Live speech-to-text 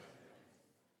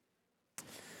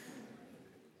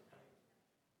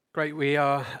Great, we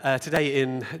are today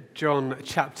in John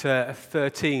chapter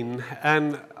 13,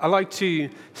 and I'd like to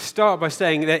start by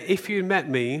saying that if you met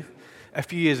me a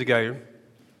few years ago,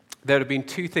 there would have been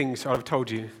two things I'd have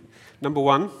told you. Number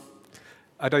one,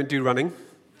 I don't do running,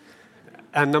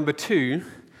 and number two,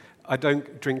 I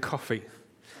don't drink coffee.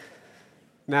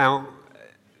 Now,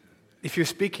 if you're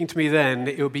speaking to me then,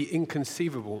 it would be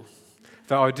inconceivable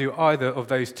that I would do either of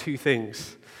those two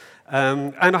things.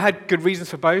 And I had good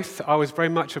reasons for both. I was very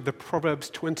much of the Proverbs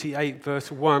 28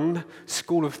 verse 1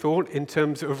 school of thought in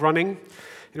terms of running.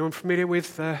 Anyone familiar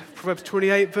with Proverbs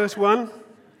 28 verse 1?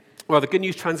 Well, the Good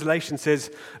News Translation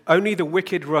says, "Only the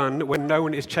wicked run when no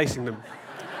one is chasing them."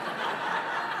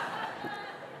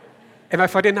 And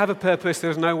if I didn't have a purpose, there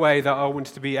was no way that I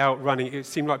wanted to be out running. It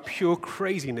seemed like pure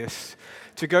craziness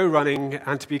to go running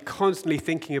and to be constantly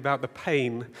thinking about the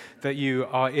pain that you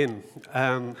are in.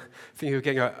 I think you're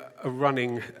getting a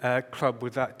running club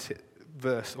with that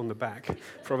verse on the back,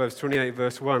 Proverbs 28,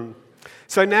 verse 1.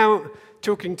 So now,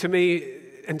 talking to me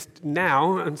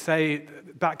and say,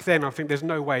 back then, I think there's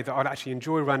no way that I'd actually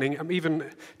enjoy running. I'm even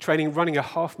running a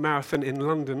half marathon in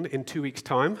London in 2 weeks'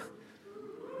 time.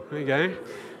 There you go.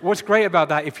 What's great about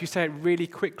that, if you say it really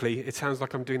quickly, it sounds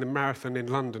like I'm doing the marathon in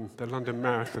London, the London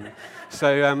Marathon.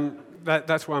 So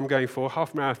that's what I'm going for,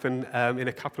 half marathon in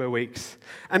a couple of weeks.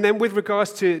 And then with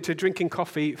regards to drinking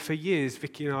coffee, for years,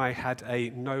 Vicky and I had a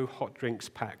no hot drinks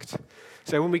pact.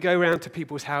 So when we go around to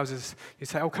people's houses, you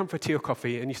say, "Oh, come for tea or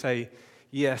coffee," and you say,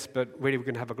 "Yes, but really we're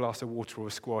going to have a glass of water or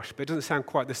a squash." But it doesn't sound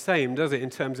quite the same, does it, in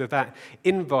terms of that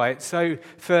invite? So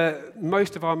for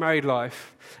most of our married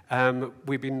life,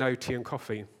 we've been no tea and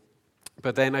coffee.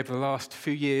 But then over the last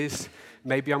few years,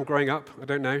 maybe I'm growing up, I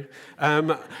don't know,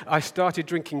 I started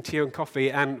drinking tea and coffee.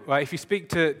 And if you speak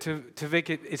to Vic,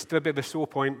 it's still a bit of a sore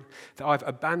point that I've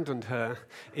abandoned her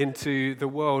into the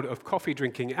world of coffee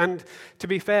drinking. And to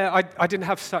be fair, I didn't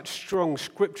have such strong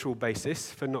scriptural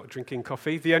basis for not drinking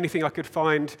coffee. The only thing I could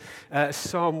find,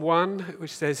 Psalm 1,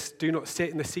 which says, "Do not sit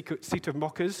in the seat of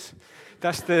mockers."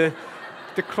 That's the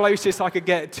closest I could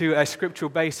get to a scriptural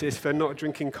basis for not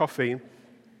drinking coffee.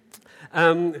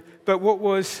 But what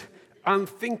was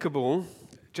unthinkable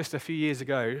just a few years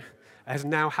ago has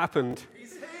now happened.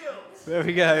 He's healed. There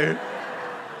we go.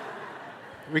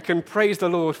 We can praise the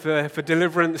Lord for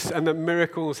deliverance and that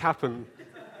miracles happen.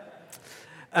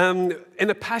 In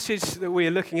the passage that we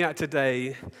are looking at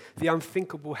today, the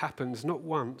unthinkable happens not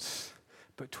once,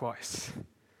 but twice.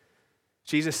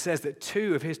 Jesus says that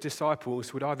two of his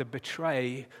disciples would either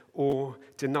betray or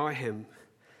deny him.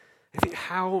 I think,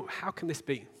 how can this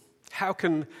be? How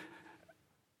can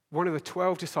one of the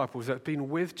 12 disciples that have been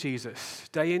with Jesus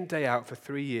day in, day out for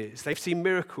 3 years, they've seen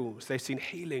miracles, they've seen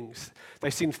healings,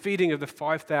 they've seen feeding of the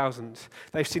 5,000,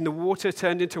 they've seen the water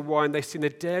turned into wine, they've seen the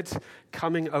dead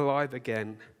coming alive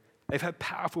again. They've heard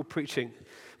powerful preaching,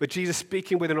 with Jesus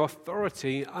speaking with an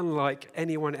authority unlike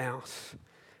anyone else.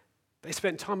 They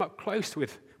spent time up close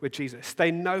with Jesus.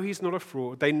 They know he's not a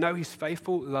fraud. They know he's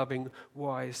faithful, loving,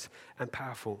 wise, and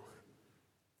powerful.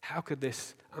 How could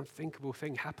this unthinkable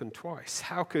thing happen twice?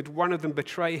 How could one of them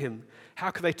betray him?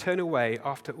 How could they turn away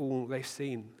after all they've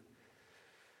seen?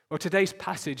 Well, today's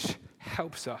passage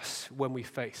helps us when we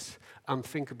face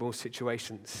unthinkable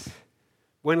situations.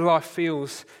 When life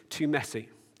feels too messy,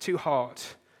 too hard,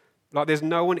 like there's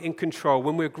no one in control,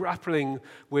 when we're grappling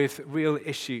with real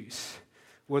issues,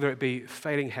 whether it be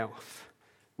failing health,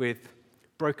 with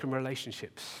broken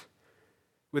relationships,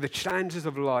 with the challenges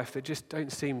of life that just don't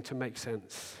seem to make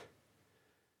sense.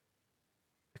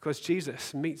 Because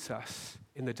Jesus meets us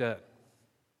in the dirt.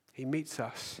 He meets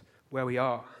us where we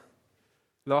are.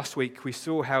 Last week, we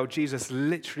saw how Jesus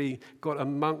literally got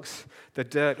amongst the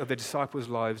dirt of the disciples'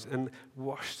 lives and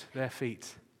washed their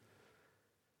feet.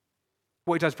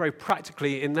 What he does very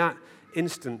practically in that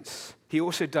instance, he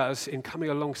also does in coming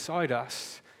alongside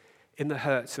us in the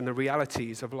hurts and the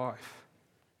realities of life.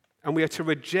 And we are to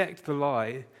reject the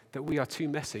lie that we are too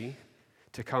messy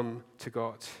to come to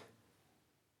God.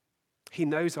 He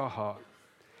knows our heart.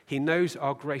 He knows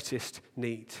our greatest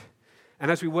need. And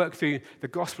as we work through the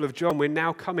Gospel of John, we're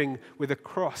now coming with a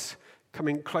cross,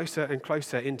 coming closer and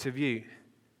closer into view,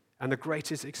 and the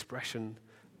greatest expression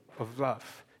of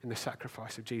love in the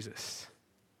sacrifice of Jesus.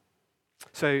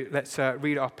 So let's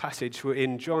read our passage. We're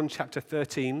in John chapter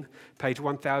 13, page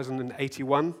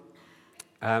 1081.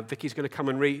 Vicky's going to come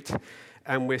and read,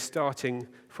 and we're starting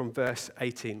from verse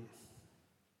 18.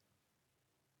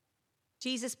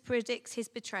 Jesus predicts his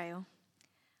betrayal.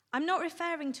 "I'm not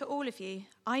referring to all of you.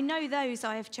 I know those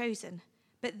I have chosen.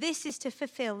 But this is to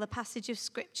fulfill the passage of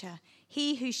Scripture.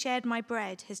 He who shared my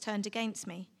bread has turned against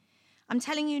me. I'm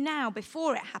telling you now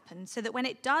before it happens, so that when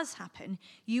it does happen,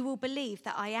 you will believe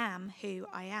that I am who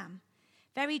I am.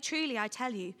 Very truly, I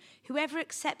tell you, whoever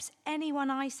accepts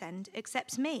anyone I send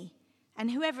accepts me,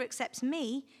 and whoever accepts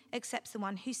me accepts the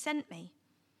one who sent me."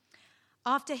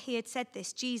 After he had said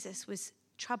this, Jesus was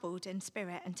troubled in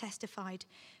spirit and testified,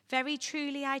 "Very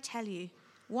truly, I tell you,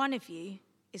 one of you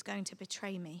is going to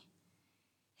betray me."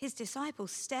 His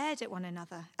disciples stared at one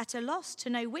another, at a loss to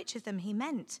know which of them he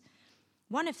meant.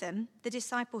 One of them, the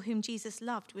disciple whom Jesus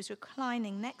loved, was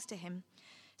reclining next to him.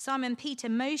 Simon Peter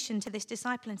motioned to this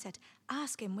disciple and said,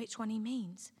 "Ask him which one he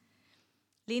means."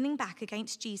 Leaning back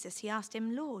against Jesus, he asked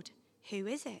him, "Lord, who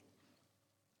is it?"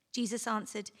 Jesus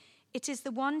answered, "It is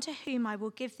the one to whom I will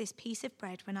give this piece of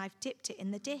bread when I've dipped it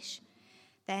in the dish."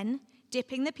 Then,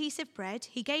 dipping the piece of bread,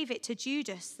 he gave it to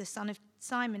Judas, the son of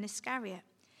Simon Iscariot.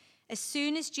 As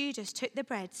soon as Judas took the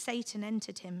bread, Satan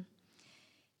entered him.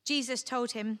 Jesus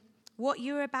told him, "What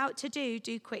you are about to do,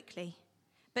 do quickly."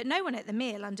 But no one at the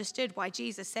meal understood why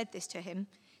Jesus said this to him.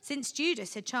 Since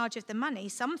Judas had charge of the money,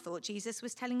 some thought Jesus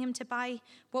was telling him to buy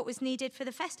what was needed for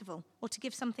the festival or to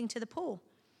give something to the poor.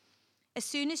 As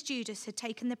soon as Judas had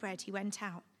taken the bread, he went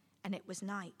out, and it was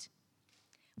night.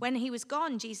 When he was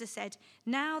gone, Jesus said,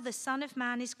 "Now the Son of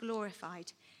Man is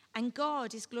glorified, and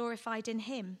God is glorified in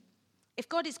him. If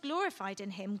God is glorified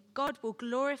in him, God will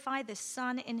glorify the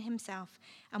Son in himself,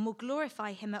 and will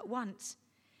glorify him at once.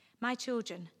 My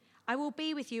children, I will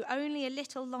be with you only a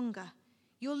little longer.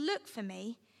 You'll look for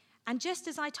me, and just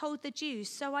as I told the Jews,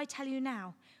 so I tell you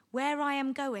now, where I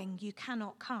am going, you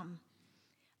cannot come.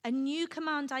 A new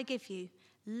command I give you,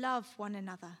 love one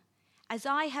another. As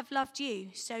I have loved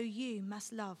you, so you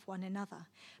must love one another.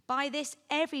 By this,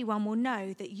 everyone will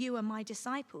know that you are my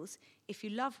disciples, if you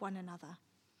love one another."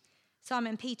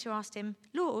 Simon Peter asked him,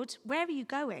 "Lord, where are you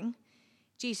going?"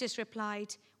 Jesus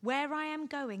replied, "Where I am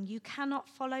going, you cannot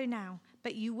follow now,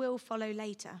 but you will follow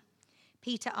later."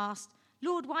 Peter asked,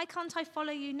 "Lord, why can't I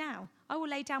follow you now? I will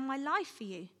lay down my life for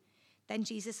you." Then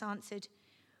Jesus answered,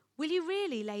 "Will you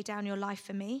really lay down your life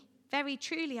for me? Very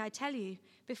truly, I tell you,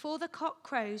 before the cock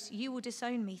crows, you will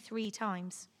disown me 3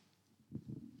 times.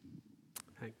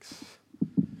 Thanks.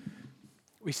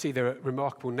 We see the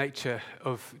remarkable nature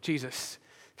of Jesus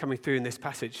coming through in this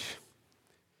passage.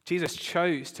 Jesus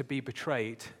chose to be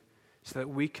betrayed so that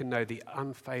we can know the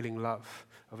unfailing love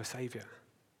of a Savior.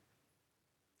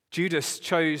 Judas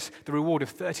chose the reward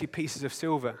of 30 pieces of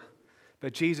silver,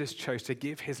 but Jesus chose to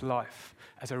give his life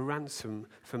as a ransom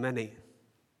for many.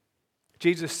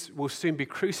 Jesus will soon be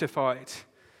crucified.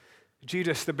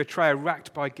 Judas, the betrayer,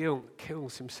 racked by guilt,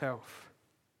 kills himself.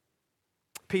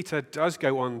 Peter does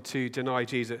go on to deny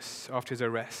Jesus after his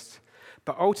arrest,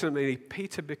 but ultimately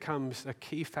Peter becomes a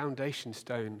key foundation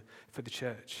stone for the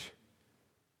church.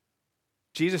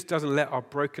 Jesus doesn't let our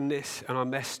brokenness and our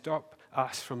mess stop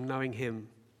us from knowing him.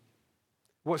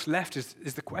 What's left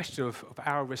is the question of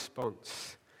our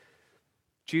response.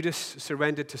 Judas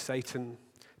surrendered to Satan.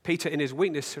 Peter, in his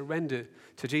weakness, surrendered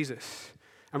to Jesus.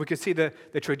 And we can see the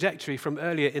trajectory from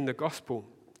earlier in the gospel.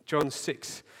 John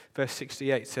 6, verse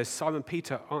 68 says, Simon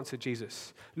Peter answered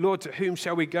Jesus, "Lord, to whom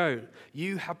shall we go?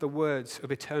 You have the words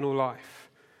of eternal life.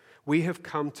 We have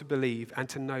come to believe and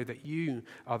to know that you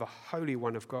are the Holy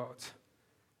One of God."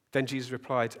 Then Jesus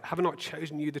replied, "Have I not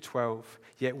chosen you the 12?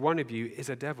 Yet one of you is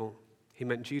a devil." He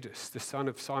meant Judas, the son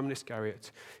of Simon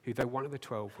Iscariot, who, though one of the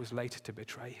 12, was later to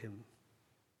betray him.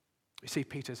 You see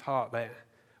Peter's heart there.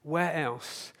 Where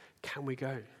else can we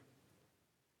go?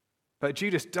 But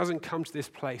Judas doesn't come to this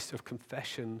place of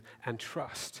confession and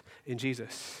trust in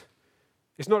Jesus.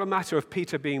 It's not a matter of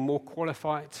Peter being more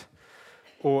qualified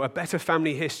or a better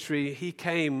family history. He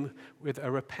came with a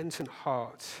repentant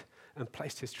heart and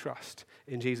placed his trust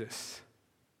in Jesus.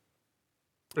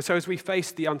 And so as we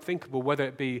face the unthinkable, whether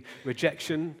it be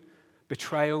rejection,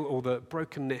 betrayal, or the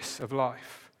brokenness of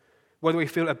life, whether we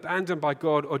feel abandoned by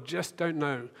God or just don't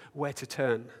know where to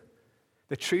turn,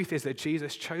 the truth is that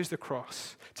Jesus chose the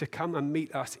cross to come and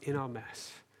meet us in our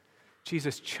mess.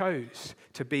 Jesus chose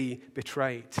to be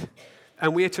betrayed.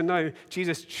 And we are to know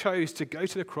Jesus chose to go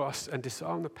to the cross and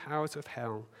disarm the powers of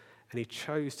hell, and he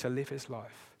chose to live his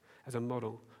life as a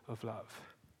model of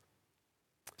love.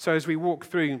 So as we walk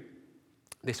through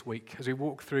this week, as we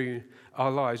walk through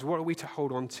our lives, what are we to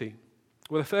hold on to?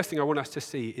 Well, the first thing I want us to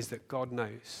see is that God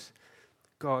knows.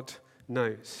 God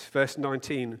knows. Verse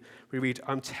 19, we read,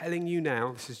 "I'm telling you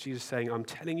now," this is Jesus saying, "I'm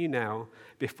telling you now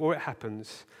before it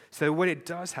happens, so when it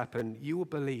does happen, you will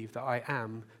believe that I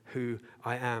am who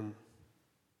I am."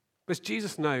 Because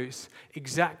Jesus knows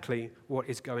exactly what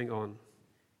is going on.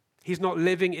 He's not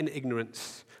living in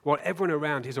ignorance, while everyone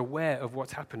around is aware of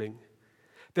what's happening.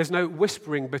 There's no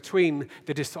whispering between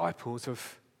the disciples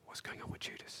of what's going on with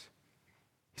Judas.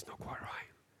 He's not quite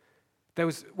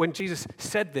right. When Jesus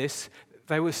said this,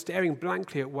 they were staring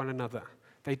blankly at one another.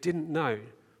 They didn't know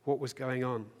what was going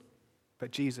on,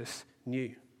 but Jesus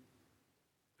knew.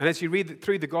 And as you read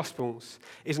through the Gospels,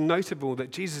 it's notable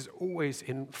that Jesus is always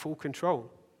in full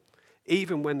control,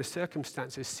 even when the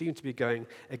circumstances seem to be going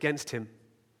against him.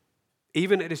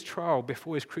 Even at his trial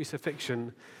before his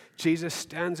crucifixion, Jesus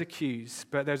stands accused,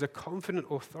 but there's a confident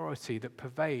authority that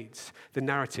pervades the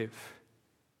narrative.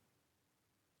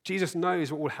 Jesus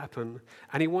knows what will happen,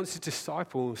 and he wants his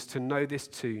disciples to know this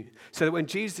too, so that when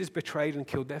Jesus is betrayed and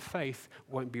killed, their faith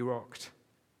won't be rocked.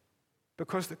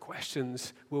 Because the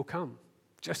questions will come,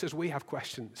 just as we have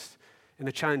questions in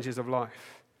the challenges of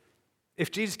life.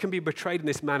 If Jesus can be betrayed in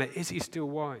this manner, is he still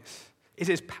wise? Is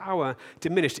his power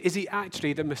diminished? Is he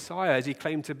actually the Messiah as he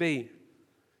claimed to be?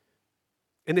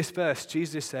 In this verse,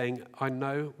 Jesus is saying, I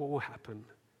know what will happen,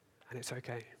 and it's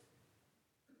okay.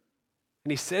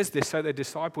 And he says this so the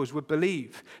disciples would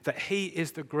believe that he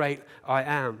is the great I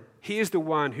am. He is the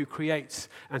one who creates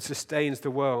and sustains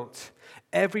the world.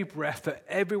 Every breath that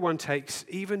everyone takes,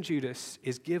 even Judas,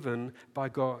 is given by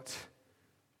God.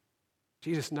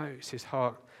 Jesus knows his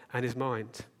heart and his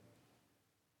mind.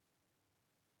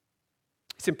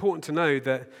 It's important to know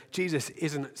that Jesus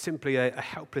isn't simply a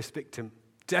helpless victim,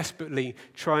 desperately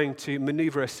trying to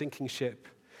maneuver a sinking ship.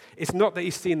 It's not that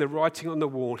he's seen the writing on the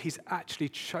wall. He's actually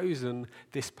chosen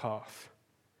this path.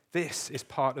 This is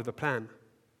part of the plan.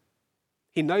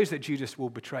 He knows that Judas will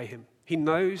betray him. He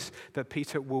knows that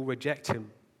Peter will reject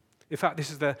him. In fact,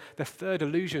 this is the third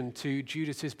allusion to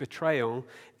Judas's betrayal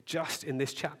just in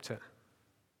this chapter.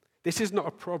 This is not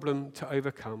a problem to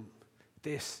overcome.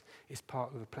 This is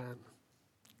part of the plan.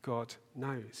 God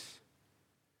knows.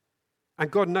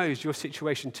 And God knows your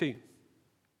situation too.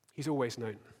 He's always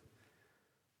known.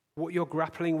 What you're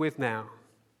grappling with now,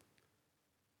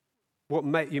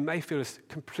 you may feel has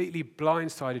completely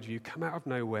blindsided you, come out of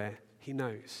nowhere, he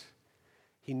knows.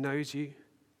 He knows you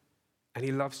and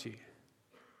he loves you.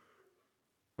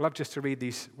 I love just to read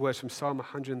these words from Psalm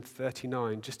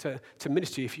 139, just to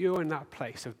minister to you. If you're in that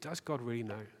place of, does God really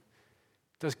know?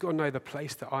 Does God know the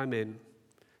place that I'm in?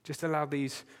 Just allow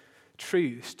these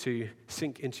truths to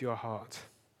sink into your heart.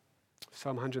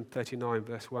 Psalm 139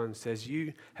 verse 1 says,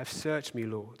 you have searched me,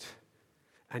 Lord,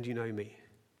 and you know me.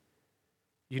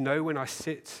 You know when I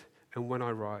sit and when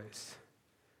I rise.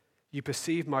 You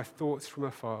perceive my thoughts from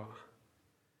afar.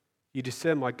 You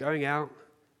discern my going out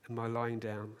and my lying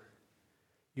down.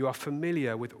 You are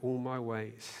familiar with all my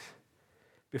ways.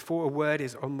 Before a word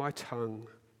is on my tongue,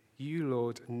 you,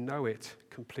 Lord, know it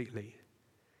completely.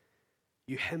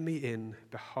 You hem me in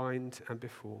behind and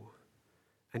before,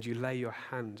 and you lay your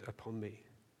hand upon me.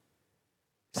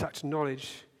 Such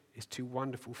knowledge is too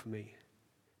wonderful for me,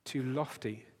 too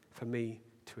lofty for me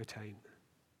to attain.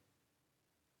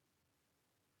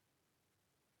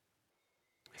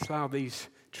 Let's allow these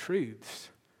truths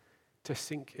to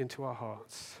sink into our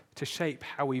hearts, to shape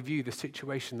how we view the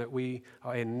situation that we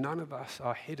are in. None of us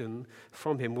are hidden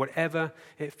from him, whatever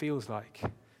it feels like.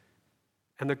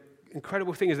 And the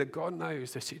incredible thing is that God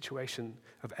knows the situation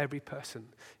of every person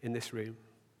in this room.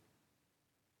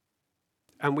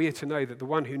 And we are to know that the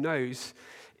one who knows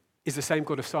is the same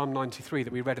God of Psalm 93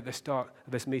 that we read at the start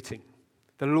of this meeting.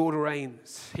 The Lord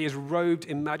reigns. He is robed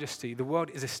in majesty. The world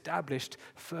is established,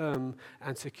 firm,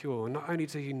 and secure. Not only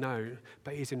does he know,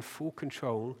 but he's in full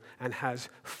control and has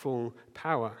full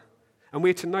power. And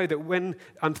we're to know that when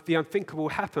the unthinkable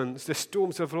happens, the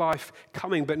storms of life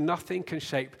coming, but nothing can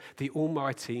shape the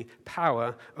almighty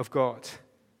power of God.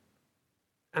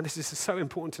 And this is so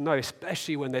important to know,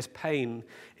 especially when there's pain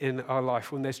in our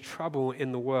life, when there's trouble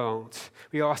in the world.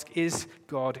 We ask, is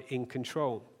God in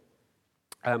control?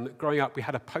 Growing up, we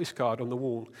had a postcard on the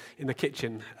wall in the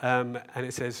kitchen, and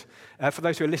it says, for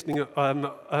those who are listening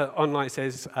online, it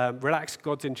says, relax,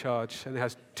 God's in charge. And it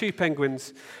has two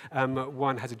penguins,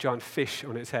 one has a giant fish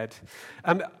on its head.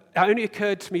 It only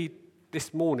occurred to me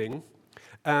this morning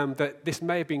that this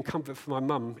may have been comfort for my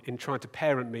mum in trying to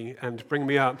parent me and bring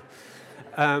me up.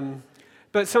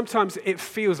 But sometimes it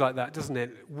feels like that, doesn't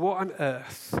it? What on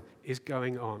earth is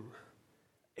going on?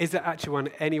 Is there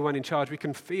actually anyone in charge? We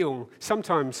can feel,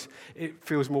 sometimes it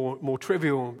feels more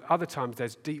trivial. Other times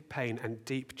there's deep pain and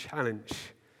deep challenge.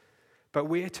 But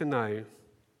we're to know,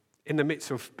 in the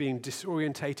midst of being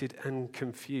disorientated and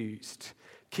confused,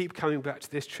 keep coming back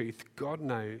to this truth. God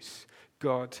knows.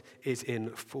 God is in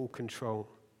full control.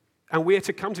 And we're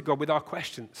to come to God with our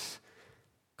questions.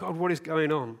 God, what is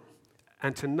going on?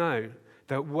 And to know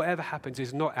that whatever happens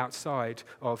is not outside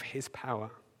of his power.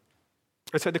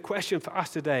 And so the question for us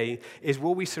today is,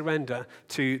 will we surrender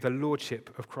to the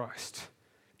lordship of Christ?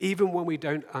 Even when we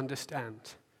don't understand,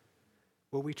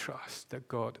 will we trust that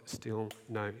God still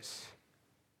knows?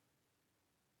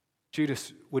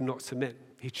 Judas would not submit.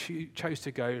 He chose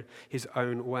to go his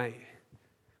own way.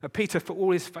 But Peter, for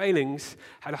all his failings,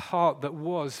 had a heart that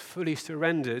was fully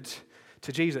surrendered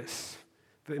to Jesus.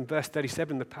 But in verse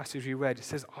 37, the passage we read, it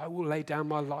says, I will lay down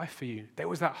my life for you. There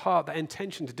was that heart, that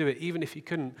intention to do it, even if he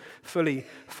couldn't fully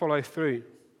follow through.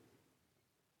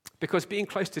 Because being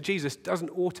close to Jesus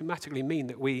doesn't automatically mean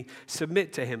that we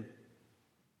submit to him.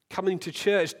 Coming to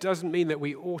church doesn't mean that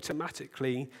we are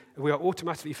automatically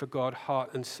for God,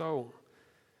 heart and soul.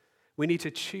 We need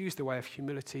to choose the way of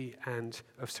humility and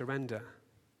of surrender.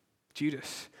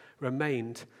 Judas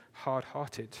remained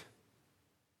hard-hearted.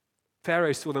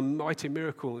 Pharaoh saw the mighty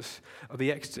miracles of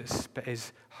the Exodus, but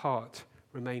his heart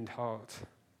remained hard.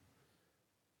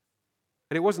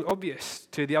 And it wasn't obvious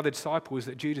to the other disciples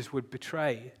that Judas would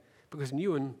betray, because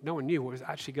no one knew what was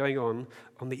actually going on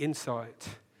the inside.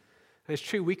 And it's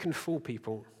true, we can fool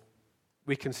people.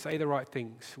 We can say the right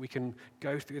things. We can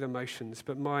go through the motions.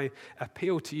 But my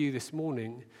appeal to you this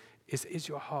morning is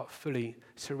your heart fully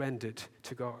surrendered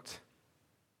to God?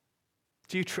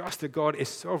 Do you trust that God is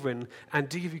sovereign, and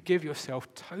do you give yourself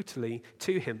totally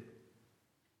to him?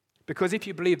 Because if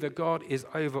you believe that God is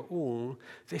over all,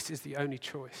 this is the only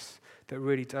choice that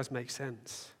really does make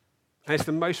sense. And it's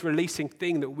the most releasing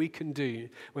thing that we can do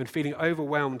when feeling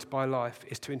overwhelmed by life,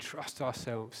 is to entrust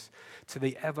ourselves to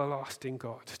the everlasting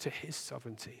God, to his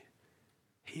sovereignty.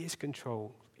 He is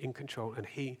in control, and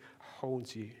he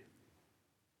holds you.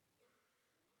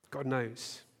 God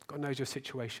knows. God knows your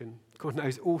situation. God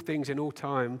knows all things in all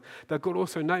time. But God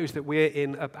also knows that we're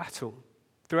in a battle.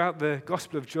 Throughout the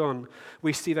Gospel of John,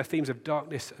 we see the themes of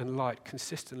darkness and light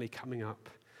consistently coming up.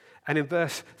 And in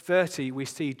verse 30, we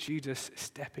see Judas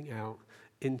stepping out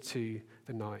into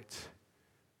the night.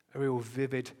 A real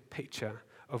vivid picture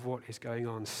of what is going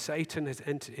on. Satan has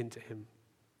entered into him.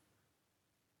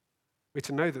 We're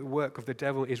to know that the work of the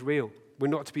devil is real. We're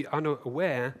not to be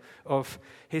unaware of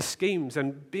his schemes.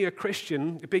 And being a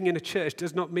Christian, being in a church,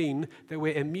 does not mean that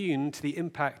we're immune to the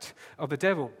impact of the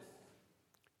devil.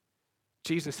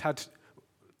 Jesus had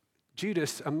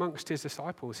Judas amongst his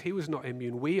disciples. He was not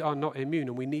immune. We are not immune,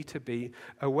 and we need to be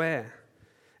aware.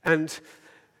 And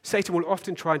Satan will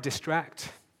often try and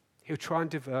distract. He'll try and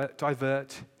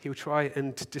divert. He'll try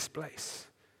and displace.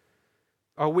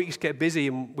 Our weeks get busy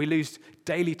and we lose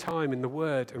daily time in the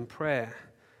word and prayer.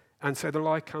 And so the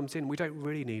lie comes in. We don't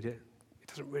really need it. It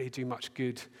doesn't really do much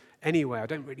good anyway. I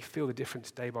don't really feel the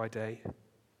difference day by day.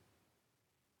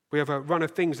 We have a run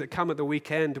of things that come at the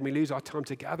weekend, and we lose our time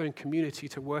to gather in community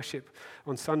to worship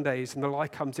on Sundays, and the lie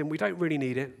comes in. We don't really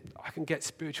need it. I can get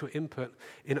spiritual input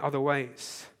in other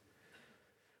ways.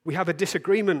 We have a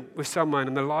disagreement with someone,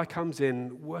 and the lie comes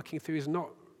in. Working through it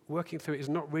is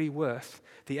not really worth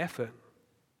the effort.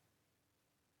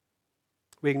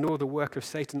 We ignore the work of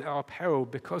Satan at our peril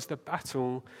because the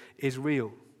battle is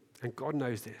real, and God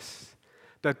knows this.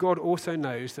 But God also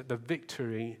knows that the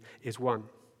victory is won.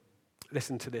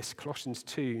 Listen to this. Colossians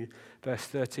 2, verse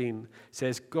 13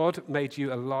 says, God made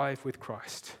you alive with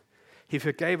Christ. He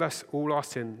forgave us all our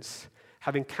sins,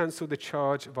 having cancelled the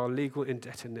charge of our legal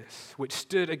indebtedness, which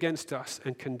stood against us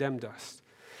and condemned us.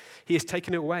 He has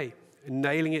taken it away,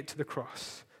 nailing it to the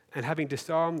cross. And having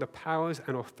disarmed the powers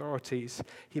and authorities,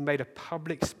 he made a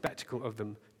public spectacle of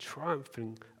them,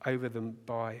 triumphing over them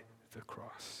by the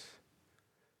cross.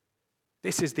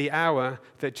 This is the hour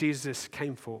that Jesus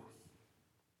came for.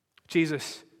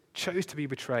 Jesus chose to be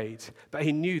betrayed, but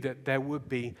he knew that there would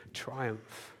be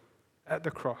triumph at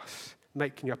the cross,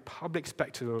 making a public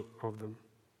spectacle of them.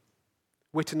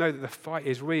 We're to know that the fight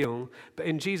is real, but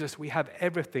in Jesus we have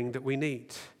everything that we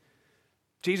need.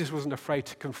 Jesus wasn't afraid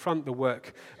to confront the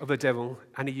work of the devil,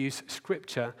 and he used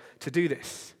Scripture to do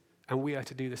this, and we are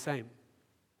to do the same.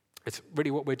 It's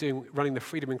really what we're doing, running the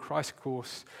Freedom in Christ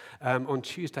course on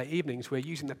Tuesday evenings. We're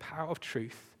using the power of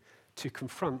truth to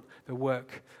confront the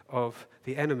work of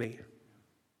the enemy.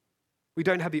 We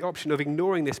don't have the option of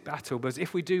ignoring this battle, because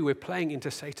if we do, we're playing into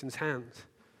Satan's hands.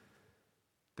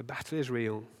 The battle is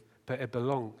real, but it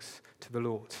belongs to the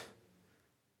Lord.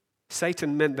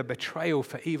 Satan meant the betrayal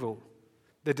for evil,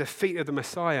 the defeat of the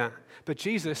Messiah, but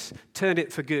Jesus turned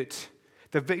it for good.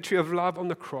 The victory of love on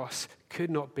the cross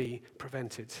could not be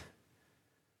prevented.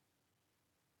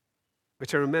 We're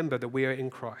to remember that we are in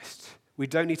Christ. We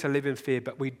don't need to live in fear,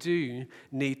 but we do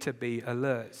need to be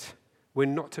alert. We're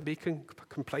not to be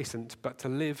complacent, but to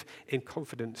live in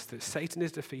confidence that Satan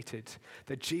is defeated,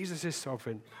 that Jesus is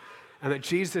sovereign, and that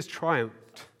Jesus has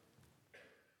triumphed.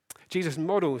 Jesus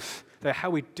models that how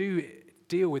we do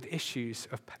deal with issues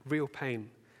of real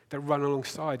pain that run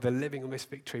alongside the living of this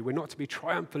victory. We're not to be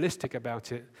triumphalistic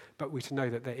about it, but we're to know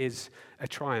that there is a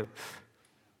triumph.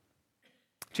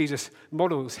 Jesus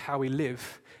models how we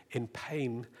live in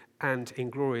pain and in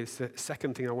glory. It's the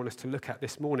second thing I want us to look at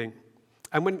this morning.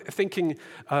 And when thinking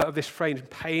of this phrase,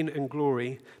 pain and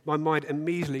glory, my mind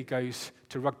immediately goes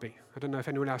to rugby. I don't know if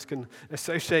anyone else can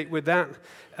associate with that.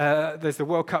 There's the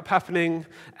World Cup happening,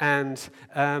 and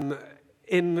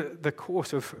in the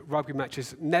course of rugby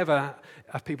matches, never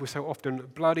are people so often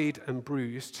bloodied and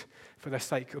bruised for the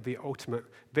sake of the ultimate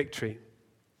victory.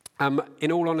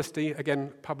 In all honesty,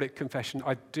 again, public confession,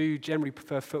 I do generally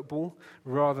prefer football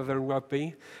rather than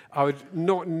rugby. I would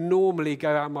not normally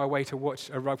go out of my way to watch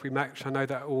a rugby match. I know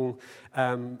that all,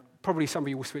 probably some of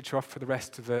you will switch off for the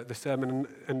rest of the sermon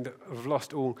and have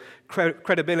lost all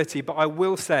credibility. But I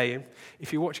will say,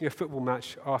 if you're watching a football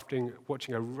match after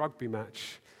watching a rugby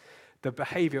match, the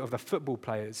behavior of the football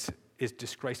players is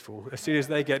disgraceful. As soon as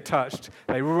they get touched,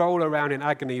 they roll around in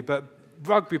agony. But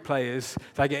rugby players,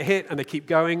 they get hit and they keep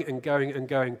going and going and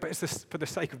going. But it's for the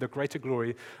sake of the greater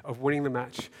glory of winning the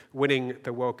match, winning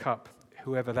the World Cup,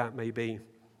 whoever that may be.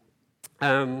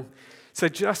 So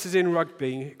just as in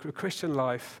rugby, Christian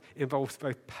life involves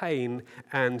both pain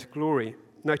and glory.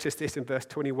 Notice this in verse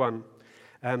 21.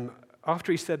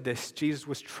 After he said this, Jesus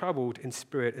was troubled in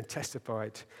spirit and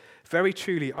testified, "Very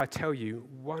truly, I tell you,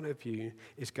 one of you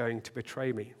is going to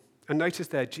betray me." And notice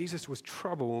there, Jesus was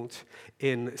troubled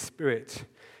in spirit.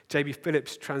 J.B.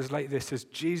 Phillips translates this as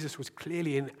Jesus was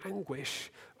clearly in anguish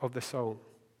of the soul.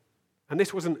 And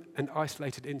this wasn't an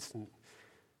isolated incident.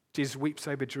 Jesus weeps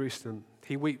over Jerusalem.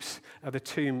 He weeps at the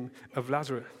tomb of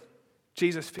Lazarus.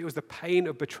 Jesus feels the pain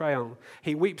of betrayal.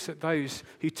 He weeps at those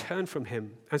who turn from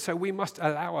him. And so we must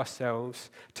allow ourselves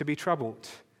to be troubled.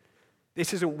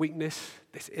 This isn't weakness.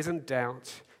 This isn't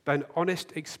doubt, but an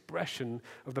honest expression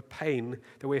of the pain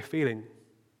that we're feeling.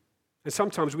 And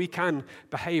sometimes we can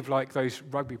behave like those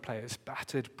rugby players,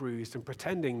 battered, bruised, and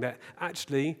pretending that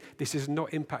actually this is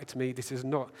not impacting me, this is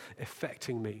not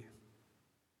affecting me.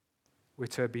 We're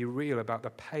to be real about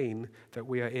the pain that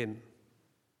we are in.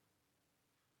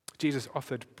 Jesus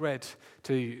offered bread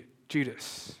to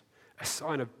Judas, a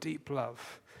sign of deep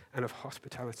love and of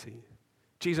hospitality.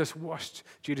 Jesus washed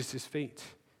Judas's feet.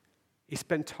 He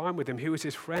spent time with him. He was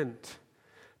his friend.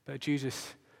 But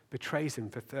Judas betrays him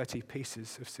for 30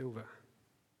 pieces of silver.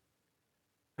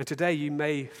 And today you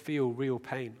may feel real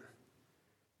pain.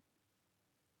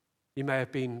 You may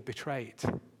have been betrayed.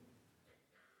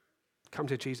 Come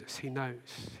to Jesus. He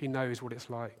knows. He knows what it's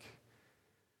like.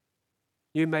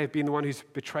 You may have been the one who's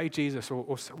betrayed Jesus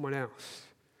or someone else.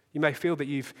 You may feel that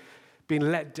you've been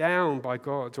let down by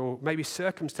God, or maybe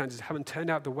circumstances haven't turned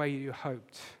out the way you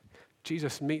hoped.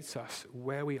 Jesus meets us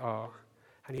where we are,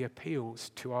 and he appeals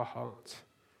to our heart.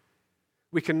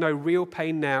 We can know real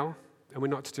pain now, and we're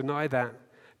not to deny that,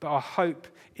 but our hope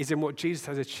is in what Jesus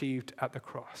has achieved at the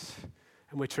cross.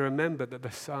 And we're to remember that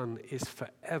the Son is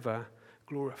forever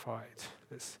glorified.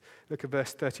 Let's look at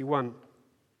verse 31.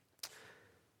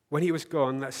 When he was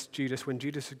gone, that's Judas, when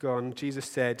Judas had gone, Jesus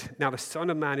said, "Now the Son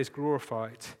of Man is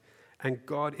glorified, and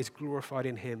God is glorified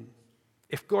in him.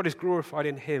 If God is glorified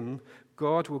in him,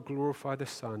 God will glorify the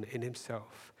Son in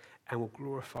himself and will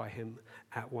glorify him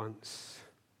at once."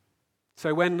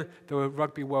 So when the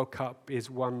Rugby World Cup is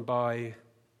won by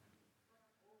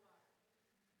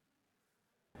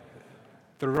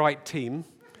the right team,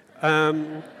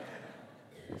 the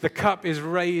cup is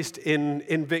raised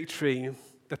in victory,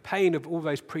 the pain of all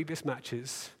those previous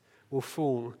matches will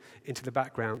fall into the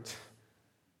background.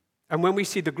 And when we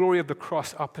see the glory of the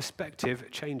cross, our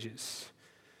perspective changes.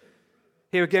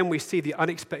 Here again, we see the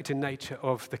unexpected nature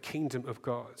of the kingdom of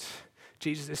God.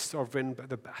 Jesus is sovereign, but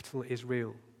the battle is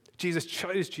real. Jesus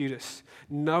chose Judas,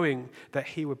 knowing that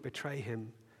he would betray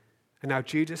him. And now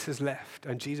Judas has left,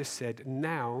 and Jesus said,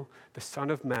 "Now the Son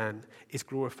of Man is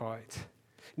glorified."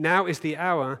 Now is the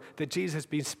hour that Jesus has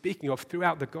been speaking of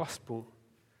throughout the gospel.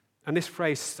 And this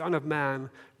phrase, Son of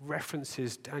Man,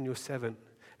 references Daniel 7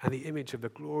 and the image of the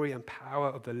glory and power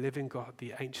of the living God,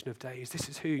 the Ancient of Days. This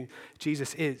is who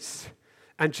Jesus is.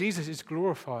 And Jesus is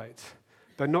glorified,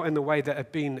 though not in the way that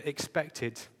had been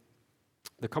expected.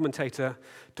 The commentator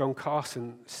Don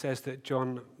Carson says that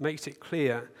John makes it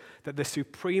clear that the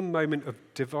supreme moment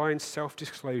of divine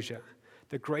self-disclosure,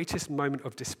 the greatest moment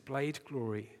of displayed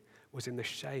glory, was in the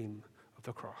shame of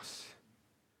the cross.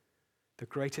 The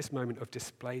greatest moment of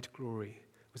displayed glory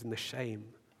was in the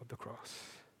shame of the cross.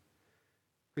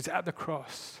 Because at the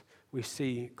cross, we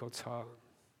see God's heart.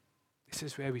 This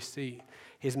is where we see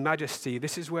his majesty.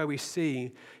 This is where we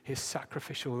see his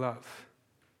sacrificial love.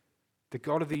 the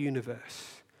God of the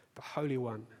universe, the Holy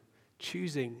One,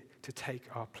 choosing to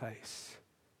take our place.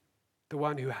 The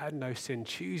one who had no sin,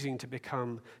 choosing to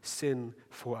become sin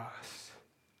for us.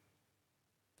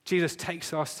 Jesus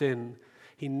takes our sin,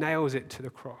 he nails it to the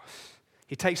cross.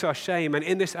 He takes our shame, and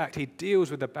in this act, he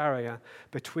deals with the barrier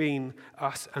between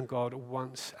us and God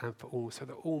once and for all, so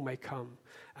that all may come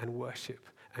and worship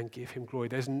and give him glory.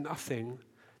 There's nothing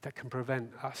that can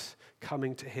prevent us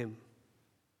coming to him.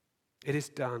 It is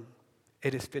done.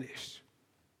 It is finished.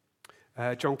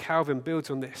 John Calvin builds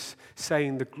on this,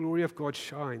 saying, "The glory of God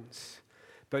shines,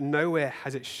 but nowhere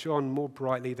has it shone more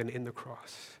brightly than in the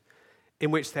cross, in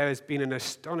which there has been an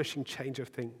astonishing change of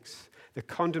things. The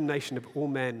condemnation of all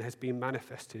men has been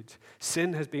manifested.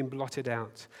 Sin has been blotted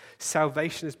out.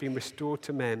 Salvation has been restored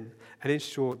to men. And in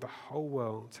short, the whole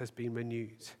world has been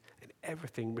renewed and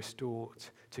everything restored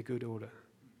to good order."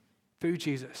 Through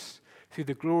Jesus, through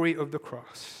the glory of the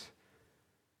cross,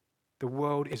 the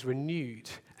world is renewed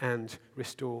and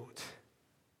restored.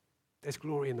 There's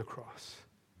glory in the cross.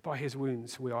 By his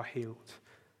wounds we are healed.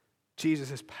 Jesus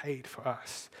has paid for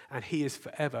us, and he is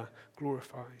forever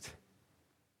glorified.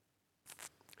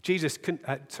 Judas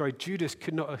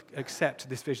could not accept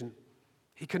this vision.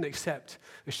 He couldn't accept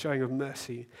a showing of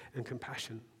mercy and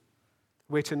compassion.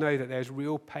 We're to know that there's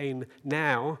real pain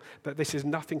now, but this is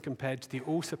nothing compared to the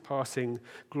all-surpassing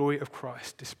glory of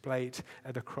Christ displayed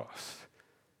at the cross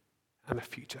and the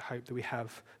future hope that we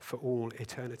have for all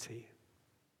eternity.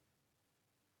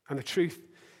 And the truth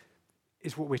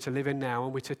is what we're to live in now,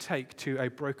 and we're to take to a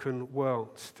broken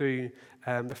world through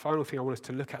the final thing I want us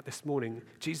to look at this morning,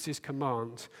 Jesus'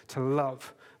 command to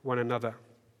love one another.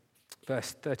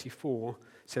 Verse 34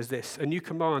 says this, "A new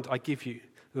command I give you,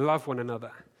 love one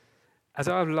another. As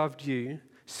I have loved you,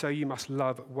 so you must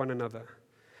love one another.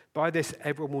 By this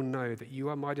everyone will know that you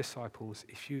are my disciples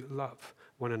if you love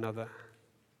one another."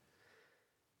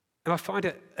 And I find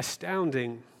it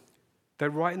astounding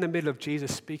that right in the middle of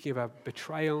Jesus speaking about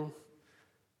betrayal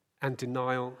and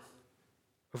denial,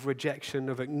 of rejection,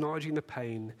 of acknowledging the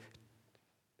pain,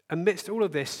 amidst all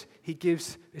of this, he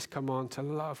gives this command to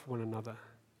love one another.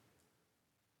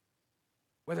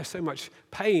 Where there's so much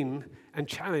pain and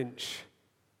challenge,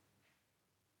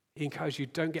 he encourages you,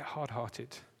 don't get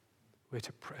hard-hearted. We're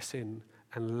to press in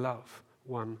and love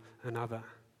one another.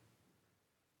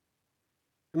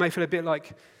 It may feel a bit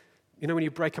like, when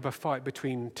you break up a fight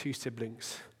between two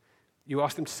siblings, you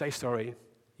ask them to say sorry,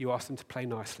 you ask them to play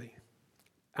nicely.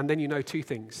 And then you know two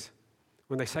things.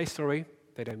 When they say sorry,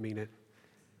 they don't mean it.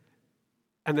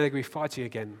 And then they're going to be fighting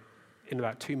again in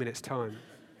about 2 minutes' time.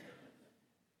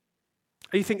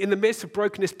 And you think, in the midst of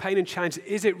brokenness, pain, and challenge,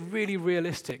 is it really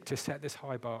realistic to set this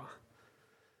high bar?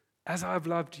 As I've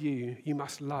loved you, you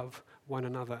must love one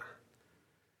another.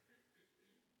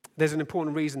 There's an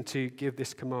important reason to give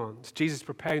this command. Jesus is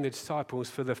preparing the disciples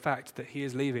for the fact that he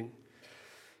is leaving.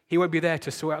 He won't be there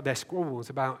to sort out their squabbles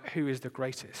about who is the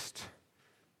greatest.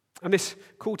 And this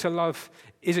call to love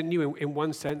isn't new in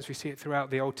one sense. We see it throughout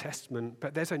the Old Testament,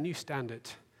 but there's a new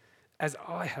standard. As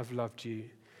I have loved you,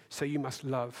 so you must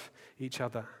love each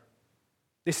other.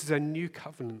 This is a new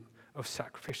covenant of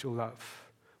sacrificial love.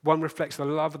 One reflects the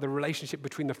love of the relationship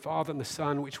between the Father and the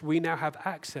Son, which we now have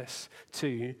access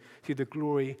to through the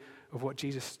glory of what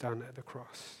Jesus has done at the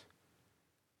cross.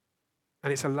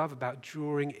 And it's a love about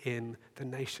drawing in the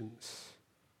nations.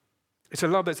 It's a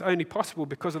love that's only possible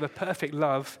because of the perfect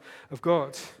love of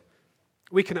God.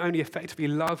 We can only effectively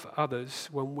love others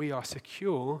when we are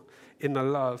secure in the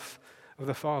love of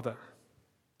the Father.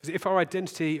 Because if our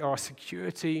identity, our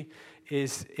security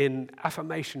is in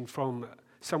affirmation from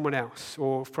someone else,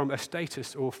 or from a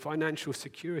status or financial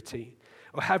security,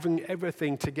 or having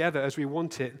everything together as we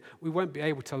want it, we won't be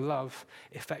able to love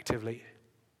effectively.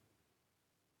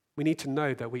 We need to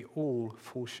know that we all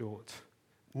fall short.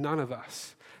 None of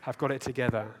us have got it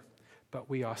together, but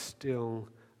we are still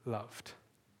loved.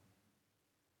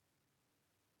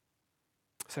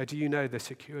 So do you know the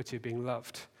security of being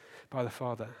loved by the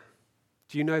Father?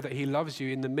 Do you know that he loves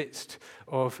you in the midst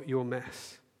of your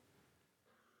mess?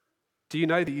 Do you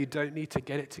know that you don't need to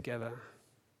get it together?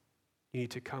 You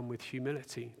need to come with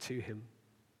humility to him.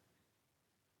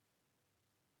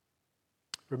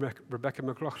 Rebecca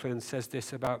McLaughlin says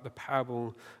this about the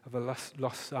parable of a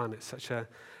lost son. It's such a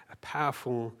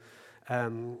powerful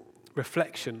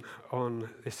reflection on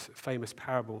this famous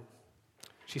parable.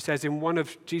 She says, in one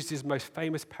of Jesus' most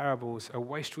famous parables, a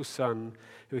wastrel son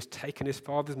who has taken his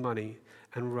father's money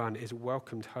and run is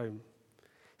welcomed home.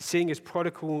 Seeing his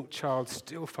prodigal child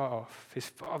still far off, his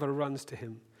father runs to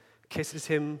him, kisses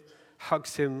him,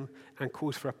 hugs him, and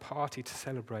calls for a party to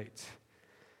celebrate.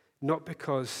 Not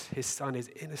because his son is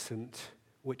innocent,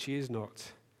 which he is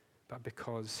not, but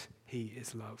because he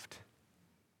is loved.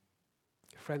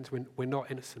 Friends, we're not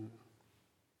innocent,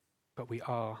 but we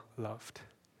are loved.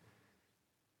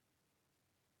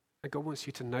 And God wants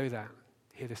you to know that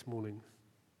here this morning.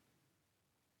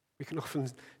 We can often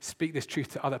speak this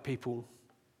truth to other people,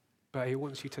 but he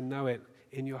wants you to know it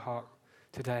in your heart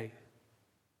today.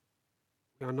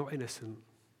 We are not innocent,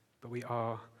 but we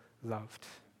are loved.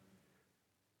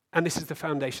 And this is the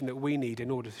foundation that we need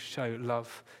in order to show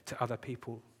love to other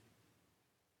people.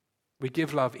 We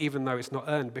give love even though it's not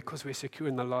earned because we're secure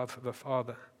in the love of the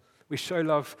Father. We show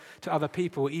love to other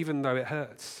people even though it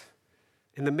hurts.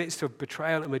 In the midst of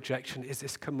betrayal and rejection is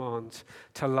this command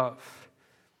to love.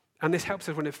 And this helps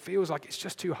us when it feels like it's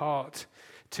just too hard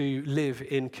to live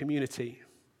in community,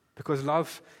 because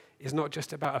love is not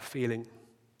just about a feeling,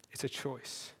 it's a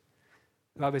choice.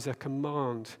 Love is a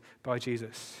command by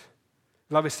Jesus.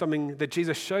 Love is something that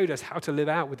Jesus showed us how to live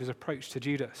out with his approach to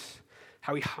Judas,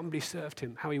 how he humbly served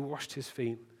him, how he washed his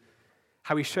feet,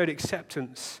 how he showed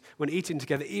acceptance when eating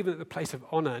together, even at the place of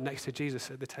honor next to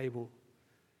Jesus at the table.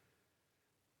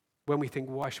 When we think,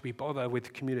 why should we bother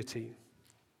with community?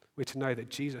 We're to know that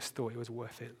Jesus thought it was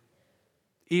worth it.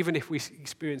 Even if we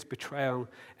experience betrayal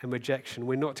and rejection,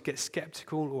 we're not to get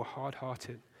skeptical or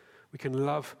hard-hearted. We can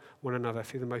love one another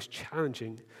through the most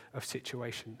challenging of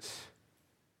situations.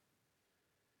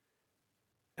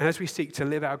 And as we seek to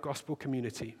live our gospel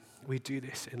community, we do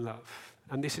this in love.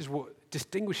 And this is what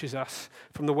distinguishes us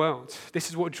from the world. This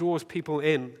is what draws people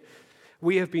in.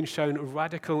 We have been shown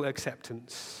radical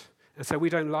acceptance. And so we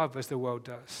don't love as the world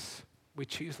does. We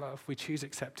choose love, we choose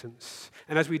acceptance.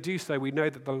 And as we do so, we know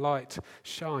that the light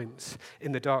shines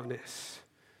in the darkness.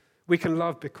 We can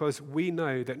love because we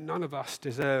know that none of us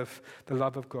deserve the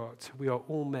love of God. We are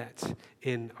all met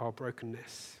in our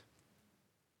brokenness.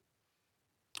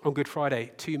 On Good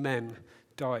Friday, 2 men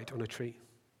died on a tree.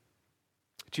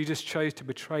 Judas chose to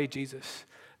betray Jesus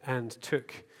and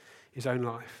took his own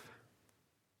life.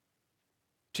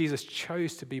 Jesus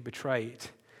chose to be betrayed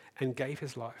and gave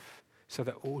his life so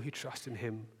that all who trust in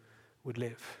him would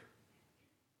live.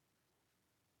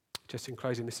 Just in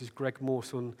closing, this is Greg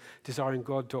Morse on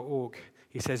desiringgod.org.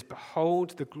 He says,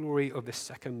 "Behold the glory of the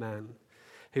second man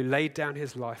who laid down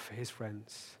his life for his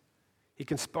friends. He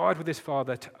conspired with his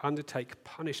father to undertake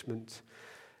punishment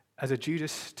as a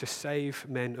Judas to save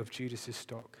men of Judas's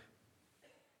stock.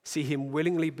 See him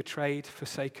willingly betrayed,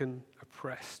 forsaken,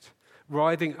 oppressed,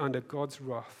 writhing under God's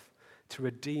wrath to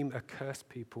redeem a cursed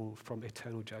people from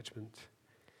eternal judgment.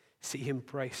 See him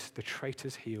brace the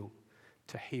traitor's heel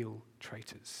to heal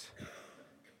traitors."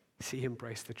 See him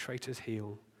brace the traitor's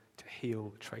heel to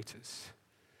heal traitors.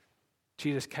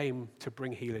 Jesus came to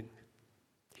bring healing.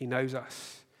 He knows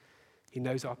us. He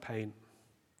knows our pain.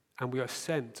 And we are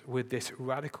sent with this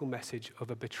radical message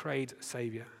of a betrayed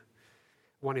Savior.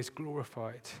 One is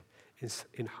glorified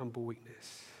in humble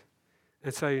weakness.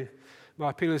 And so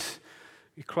my appeal as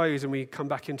we close and we come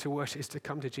back into worship is to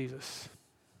come to Jesus.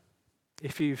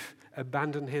 If you've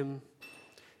abandoned him,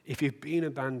 if you've been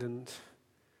abandoned,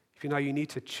 if you know you need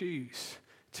to choose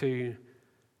to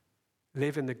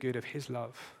live in the good of his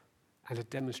love and to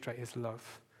demonstrate his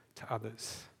love to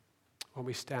others, when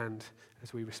we stand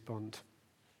as we respond.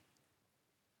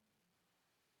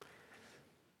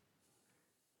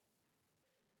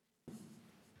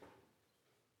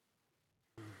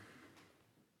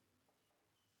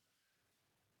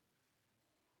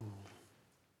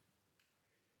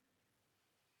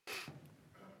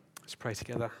 Let's pray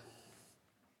together.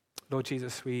 Lord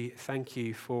Jesus, we thank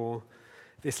you for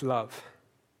this love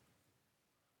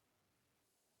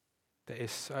that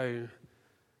is so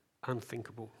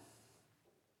unthinkable.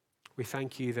 We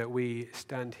thank you that we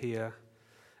stand here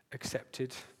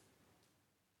accepted,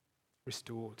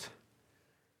 restored,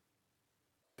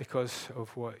 because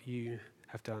of what you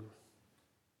have done.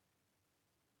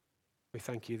 We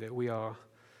thank you that we are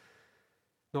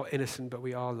not innocent, but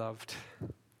we are loved.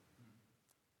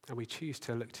 And we choose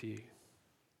to look to you.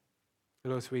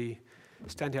 And as we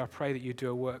stand here, I pray that you do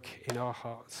a work in our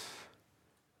hearts,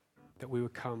 that we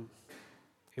would come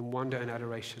in wonder and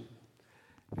adoration,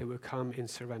 that we would come in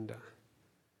surrender,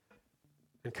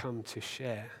 and come to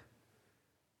share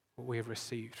what we have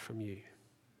received from you,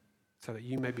 so that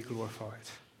you may be glorified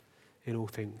in all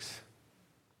things.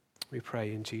 We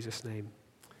pray in Jesus' name.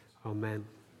 Amen.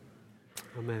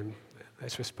 Amen.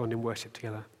 Let's respond in worship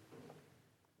together.